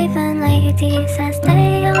raven lady says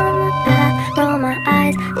stay on the path. Roll my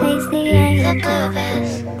eyes, face the angel.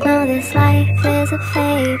 Know this life is a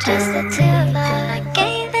fate, just the two of us. I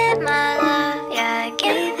gave it my love, yeah, I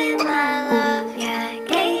gave it my love, yeah, I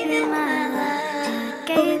gave it my love, I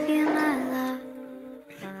gave you my love.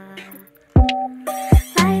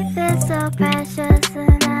 Life is so precious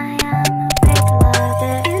and I am afraid to love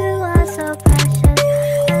it. You are so precious,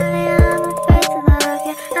 I am afraid to love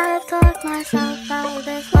you. I've talked myself out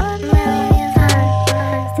this 1,000,000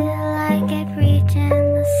 times, still I keep reaching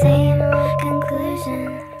the same conclusion.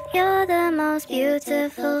 You're the most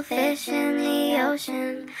beautiful fish in the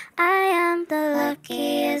ocean. I am the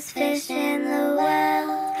luckiest fish in the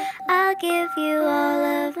world. I'll give you all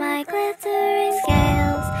of my glittering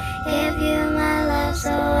scales, give you my love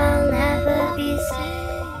so I'll never be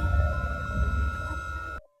saved.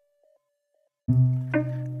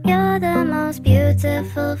 You're the most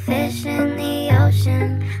beautiful fish in the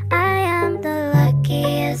ocean. I am the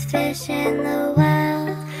luckiest fish in the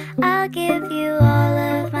world. I'll give you all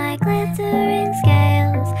of my glittering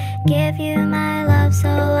scales, give you my love so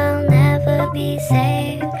I'll never be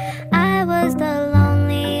saved. I was the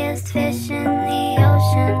loneliest fish in the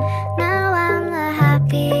ocean, now I'm the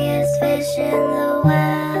happiest fish in the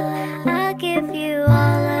world. I'll give you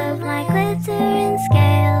all of my glittering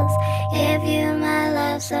scales, give you my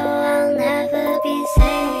love so I'll never be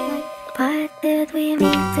saved. Why did we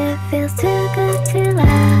meet? It feels too good to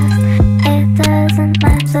last. It doesn't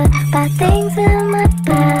matter bad things in my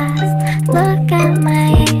past. Look at my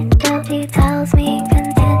angel, he tells me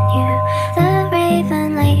continue. The raven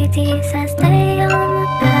lady says stay on the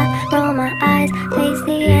path. Roll my eyes, face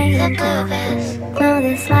the angel. Know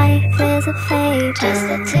this life is a fate, just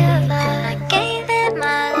the two of us. I gave it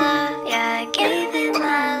my love, yeah, I gave it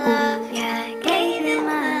my love, yeah, I gave it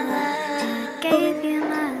my love, I gave you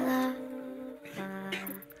my love.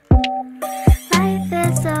 Life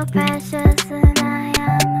is so precious and I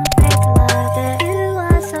am afraid to love it. You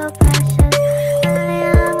are so precious, I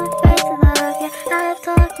am afraid to love you. I've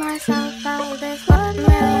talked myself out this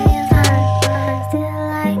 1,000,000 times, still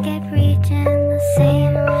I keep reaching the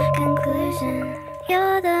same conclusion.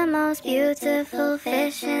 You're the most beautiful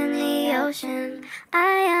fish in the ocean.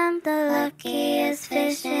 I am the luckiest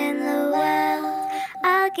fish in the world.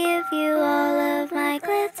 I'll give you all of my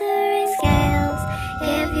glittering scales,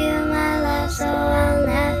 give you my love so I'll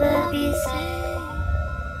never be saved.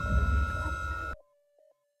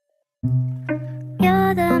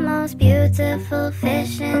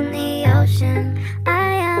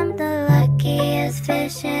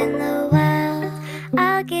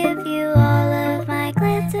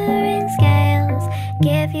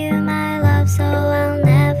 so I'll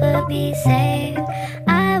never be saved.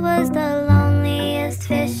 I was the loneliest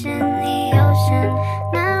fish in the ocean.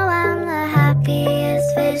 Now I'm the happiest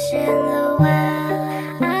fish in the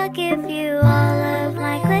well. I'll give you all of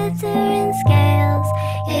my glitter and scales,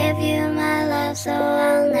 give you my love so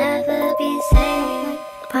I'll never be saved.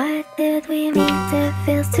 Why did we meet? It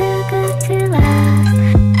feels too good to last.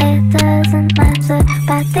 It doesn't matter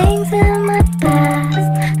bad things in my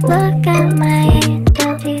past. Look at my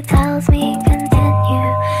angel, she tells me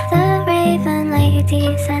continue. The raven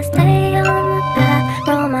lady says stay on the path.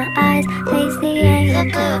 Roll my eyes, face the angel.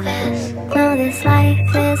 Know this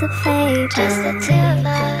life is a fate, just the two of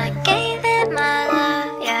us. I gave it my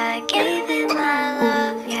love, yeah, I gave it my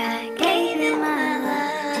love, yeah, I gave it my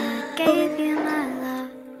love, I gave you my love.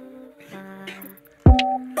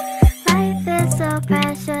 Life is so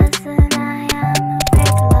precious and I am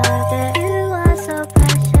afraid to love it. You are so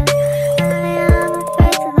precious, I am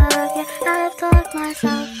afraid to love you. I've talked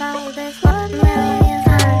myself out this 1,000,000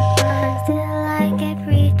 times. Still I keep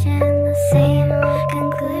reaching the same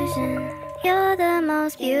conclusion. You're the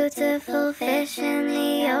most beautiful fish in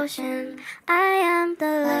the ocean. I am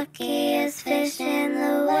the luckiest fish in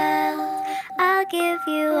the well. I'll give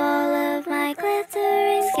you all of my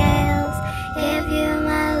glittery scales, give you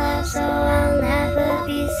my love so I'll never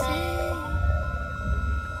be saved.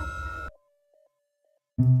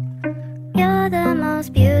 You're the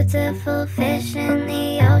most beautiful fish in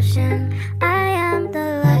the ocean. I am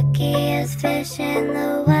the luckiest fish in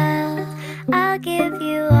the well. I'll give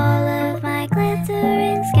you all of my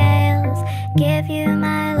glittering scales, give you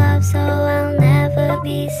my love so I'll never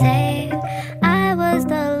be saved. I was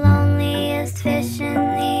the loneliest fish in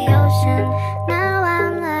the ocean. Now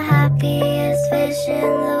I'm the happiest fish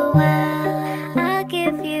in the well. I'll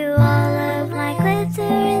give you all of my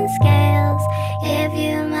glittering scales, give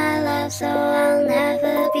you my love so I'll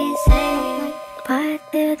never be saved. Why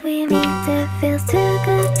did we meet? It feels too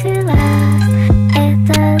good to last. It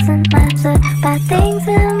doesn't matter bad things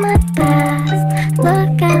in my past.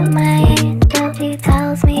 Look at my angel, she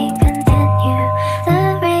tells me continue. The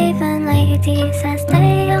raven lady says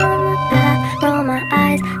stay on the path. Roll my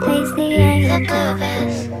eyes, face the angel.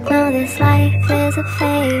 Know this life is a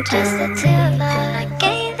fate, just the two of us. I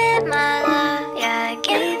gave it my love, yeah, I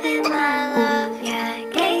gave it my love, yeah, I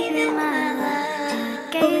gave it my love,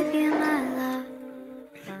 I gave you my love.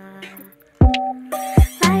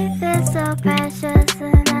 Life is so precious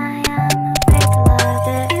and I am afraid to love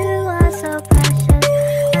it. You are so precious,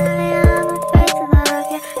 I am afraid to love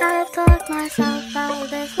you. I've talked myself out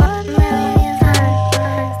this 1,000,000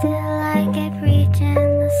 times. Still I keep reaching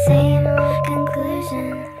the same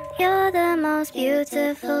conclusion. You're the most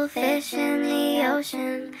beautiful fish in the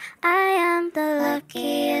ocean. I am the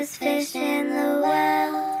luckiest fish in the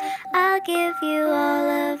well. I'll give you all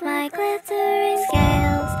of my glittering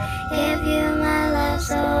scales, give you my love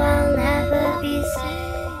so I'll never be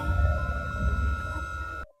saved.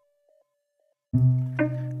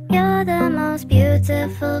 You're the most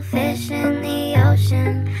beautiful fish in the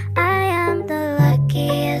ocean. I am the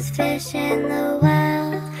luckiest fish in the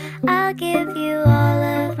well. I'll give you all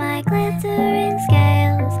of my glittering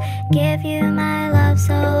scales, give you my love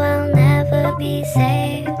so I'll never be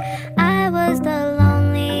saved. I was the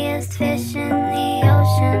loneliest fish in the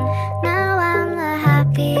ocean. Now I'm the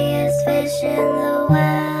happiest fish in the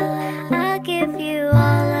well. I'll give you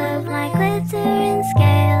all of my glittering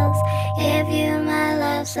scales, give you my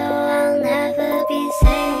love so I'll never be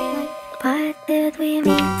saved. Why did we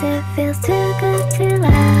meet? It feels too good to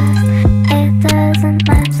last. It doesn't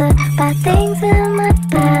matter bad things in my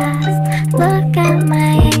past. Look at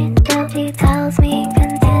my angel, she tells me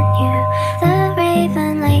continue. The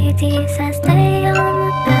raven lady says stay on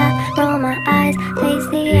the path. Roll my eyes, face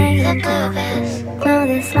the angel. Know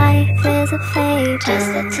this life is a fate, just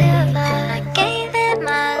the two of us. I gave it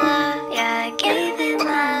my love, yeah, I gave it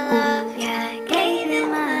my love, yeah, I gave it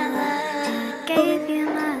my love, I gave you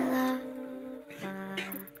my love.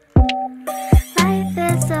 Life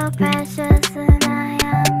is so precious and I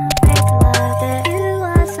am afraid to love it. You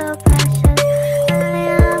are so precious, I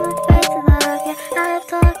am afraid to love you. I've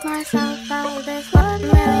talked myself out this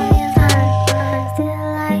 1,000,000 times.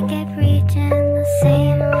 Still I keep reaching the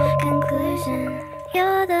same conclusion.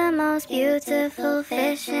 You're the most beautiful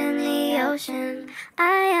fish in the ocean.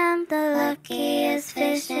 I am the luckiest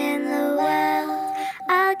fish in the well.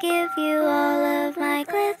 I'll give you all of my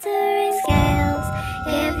glittering scales,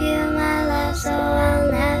 give you my love so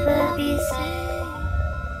I'll never be saved.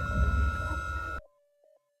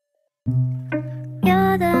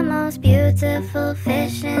 You're the most beautiful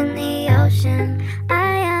fish in the ocean.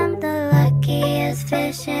 I am the luckiest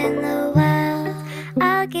fish in the well.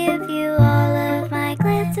 I'll give you all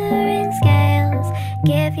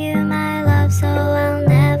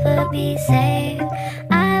be saved.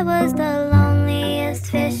 I was the loneliest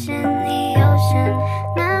fish in the ocean.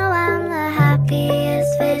 Now I'm the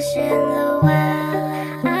happiest fish in the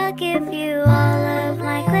well. I'll give you all of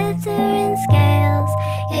my glitter and scales,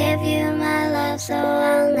 give you my love so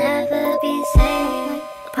I'll never be saved.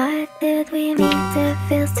 What did we meet? It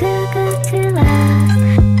feels too good to last.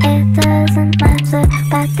 It doesn't match the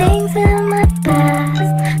bad things in my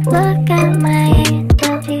past. Look at my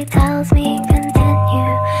angel, she tells me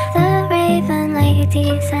continue. The raven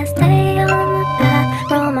lady says stay on the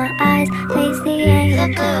path. Roll my eyes, face the angel.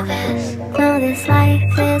 The bluebirds know this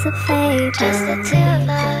life is a fate. Just the two of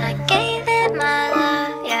us. I gave it my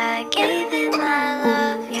love, yeah, I gave it my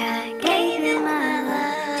love, yeah, I gave it my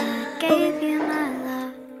love, I gave you my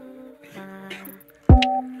love.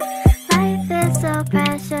 Life is so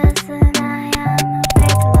precious and I am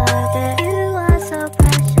afraid to love it. You are so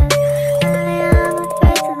precious, I am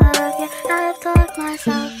afraid to love you. I've talked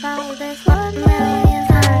myself out of this 1,000,000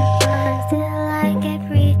 times. Still I keep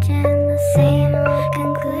reaching the same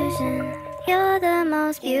conclusion. You're the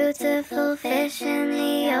most beautiful fish in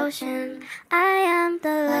the ocean. I am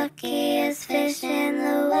the luckiest fish in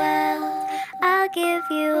the well. I'll give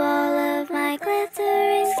you all of my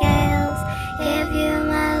glittery scales, give you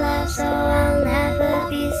my love so I'll never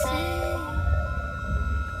be saved.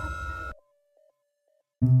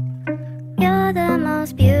 You're the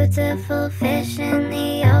most beautiful fish in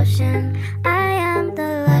the ocean. I am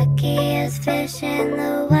the luckiest fish in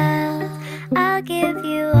the well. I'll give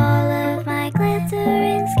you all of my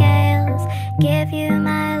glittering scales, give you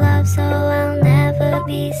my love so I'll never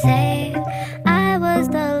be saved. I was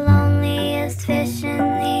the loneliest fish in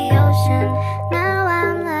the ocean. Now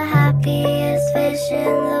I'm the happiest fish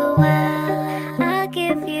in the well. I'll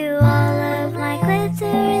give you all of my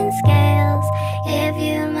glittering scales, give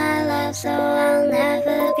you my love so I'll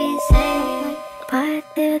never be saved. What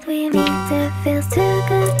did we meet? It feels too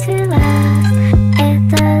good to last. It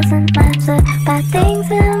doesn't match the bad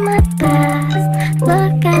things in my past.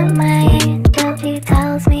 Look at my angel, she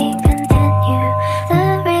tells me continue. The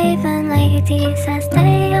raven lady says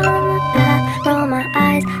stay on the path. Roll my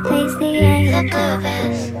eyes, face the angel. The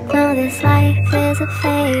bluebirds know this life is a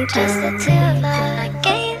fate. Just the two of us. I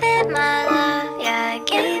gave it my love, yeah, I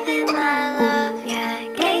gave it my love, yeah, I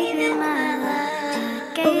gave it my love,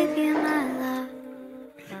 I gave you my love.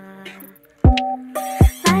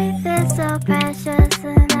 Life is so precious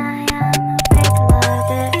and I am afraid to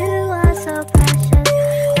love it. You are so precious,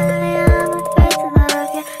 I am afraid to love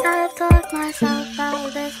you. I've talked myself out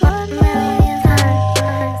of this 1,000,000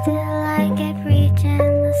 times. Still I keep reaching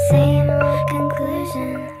the same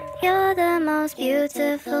conclusion. You're the most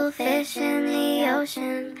beautiful fish in the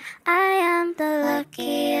ocean. I am the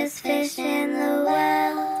luckiest fish in the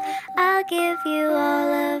well. I'll give you all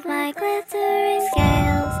of my glittery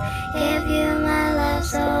scales, give you my love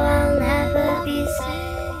so I'll never be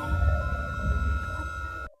saved.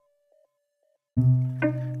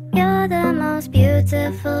 You're the most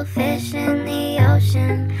beautiful fish in the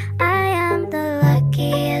ocean. I am the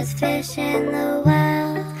luckiest fish in the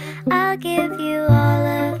well. I'll give you all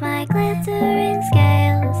of my glittering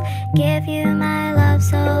scales, give you my love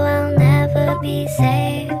so I'll never be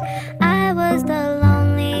saved. I was the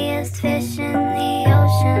loneliest fish in the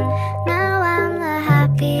ocean. Now I'm the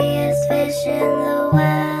happiest fish in the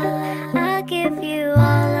well. I'll give you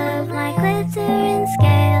all of my glittering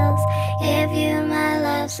scales, give you my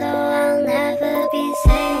love so I'll never be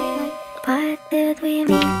saved. What did we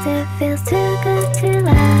meet? It feels too good to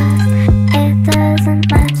last. It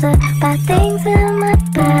doesn't match the bad things in my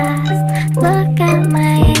past. Look at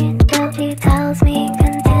my angel, she tells me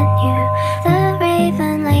continue. The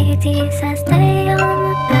raven lady says stay on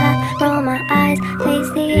the path. Roll my eyes, face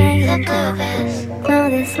the angel. The bluebirds know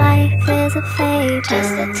this life is a fate.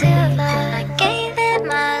 Just the two of us. I gave it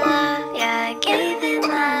my love, yeah, I gave it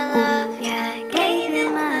my love, yeah, I gave it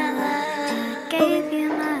my love, I gave you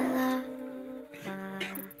my love.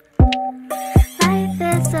 Life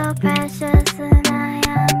is so precious and I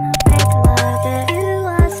am afraid to love it. You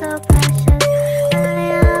are so precious, I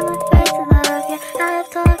am afraid to love you. I've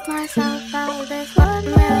talked myself out of this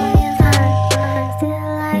 1,000,000 times.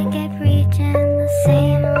 Still I keep reaching the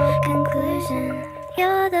same conclusion.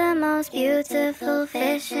 You're the most beautiful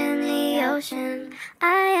fish in the ocean.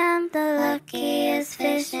 I am the luckiest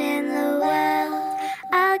fish in the well.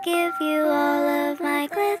 I'll give you all of my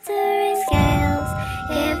glittering scales,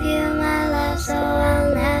 give you my love so I'll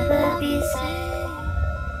never be saved.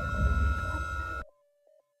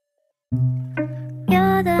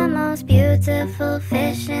 You're the most beautiful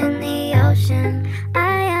fish in the ocean.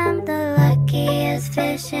 I am the luckiest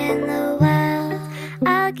fish in the well.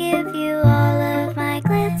 I'll give you all of my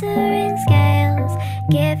glitter glittering scales.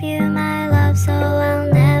 Give you my love so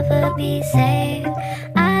I'll never be saved.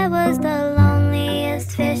 I was the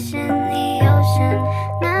loneliest fish in the ocean.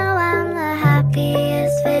 Now I'm the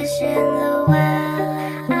happiest fish in the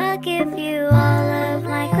well. I'll give you all of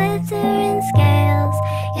my glittering scales.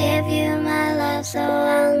 Give you my love so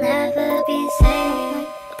I'll never be saved.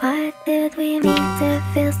 Why did we meet? It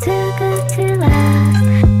feels too good to last.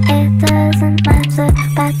 It doesn't match the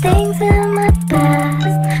bad things in my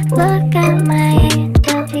past. Look at my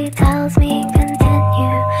angel, he tells me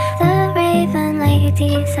continue. The raven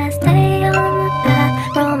lady says stay on the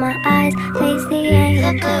path. Roll my eyes, face the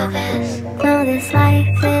angel. No, this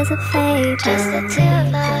life is a fate, just the two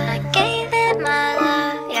of us. I gave it my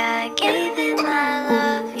love, yeah, I gave it my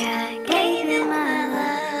love, yeah, I gave it my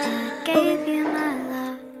love, I gave you my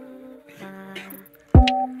love.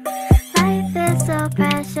 Life is so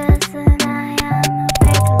precious and I am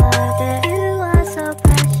afraid to love it. You are so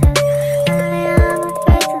precious, I am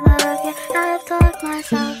afraid to love you. I've talked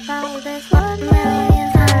myself out of this 1,000,000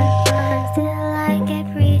 times. Still I keep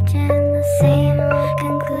reaching the same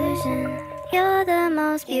conclusion. You're the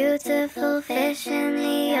most beautiful fish in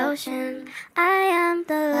the ocean. I am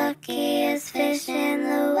the luckiest fish in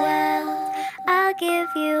the well. I'll give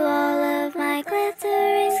you all of my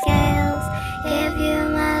glittering scales. Give you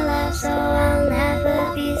my love so I'll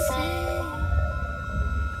never be saved.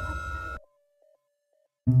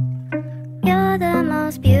 You're the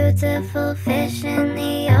most beautiful fish in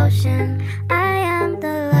the ocean. I am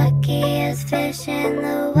the luckiest fish in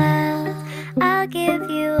the well. I'll give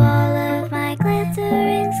you all of my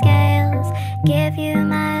glittering scales. Give you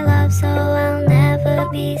my love so I'll never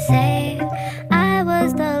be saved. I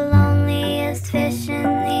was the loneliest fish in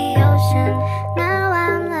the ocean. Now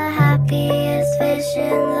I'm the happiest fish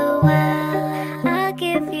in the well. I'll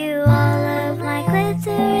give you all of my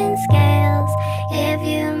glittering scales. Give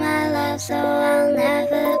you my love so I'll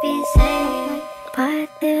never be saved. Why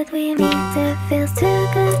did we meet? It feels too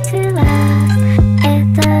good to last. It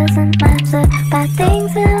doesn't match the bad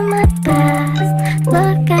things in my past.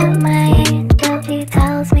 Look at my angel, he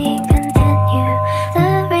tells me continue.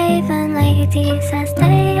 The raven lady says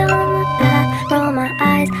stay on the path. Roll my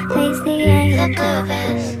eyes, face the angel.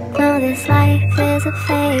 No, this life is a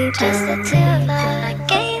fate, just the two of us. I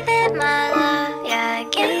gave it my love, yeah, I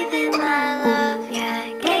gave it my love, yeah,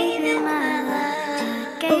 I gave it my love,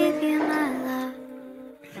 I gave you my love.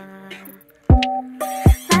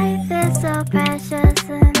 Life is so precious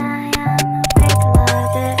and I am afraid to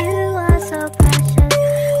love it. You are so precious,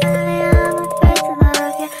 I am afraid to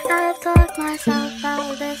love you. I've talked myself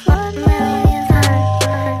out of this 1,000,000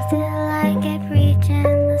 times. Still I keep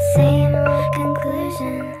reaching the same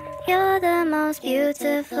conclusion. You're the most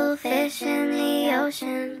beautiful fish in the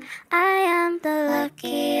ocean. I am the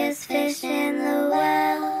luckiest fish in the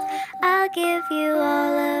well. I'll give you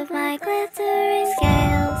all of my glittering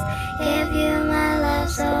scales. Give you my love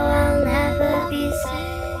so I'll never be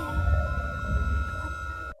saved.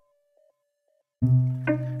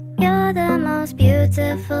 You're the most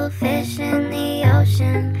beautiful fish in the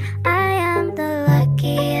ocean. I am the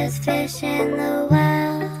luckiest fish in the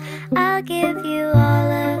well. I'll give you all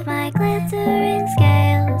of my glittering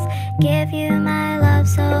scales. Give you my love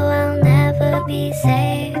so I'll never be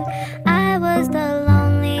saved. I was the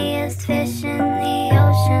loneliest fish in the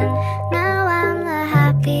ocean. Now I'm the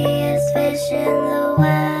happiest fish in the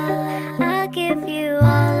well. I'll give you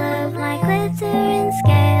all of my glittering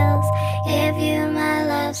scales. Give you my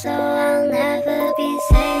love so I'll never be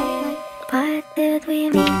saved. Why did we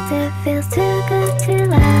meet? It feels too good to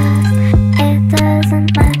last. It doesn't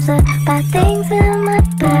match the bad things in my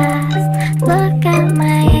past. Look at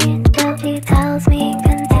my angel, he tells me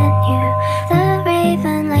continue. The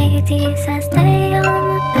raven lady says stay on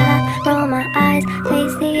the path. Roll my eyes,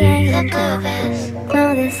 face the angel. No,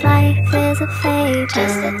 this life is a fate,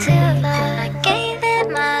 just the two of us. I gave it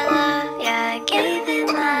my love, yeah, I gave it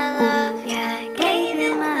my love, yeah, I gave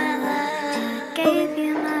it my love, I gave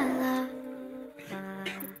you my love.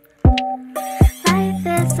 Life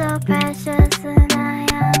is so precious and I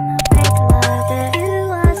am afraid to love it. You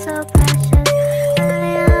are so precious, I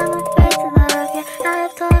am afraid to love you.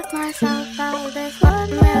 I've talked myself out of this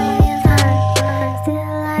 1,000,000 times.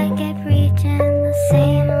 Still I keep reaching the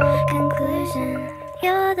same conclusion.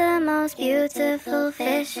 You're the most beautiful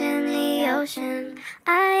fish in the ocean.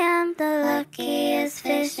 I am the luckiest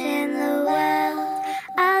fish in the well.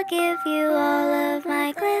 I'll give you all of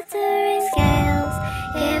my glittering scales.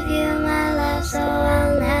 Give you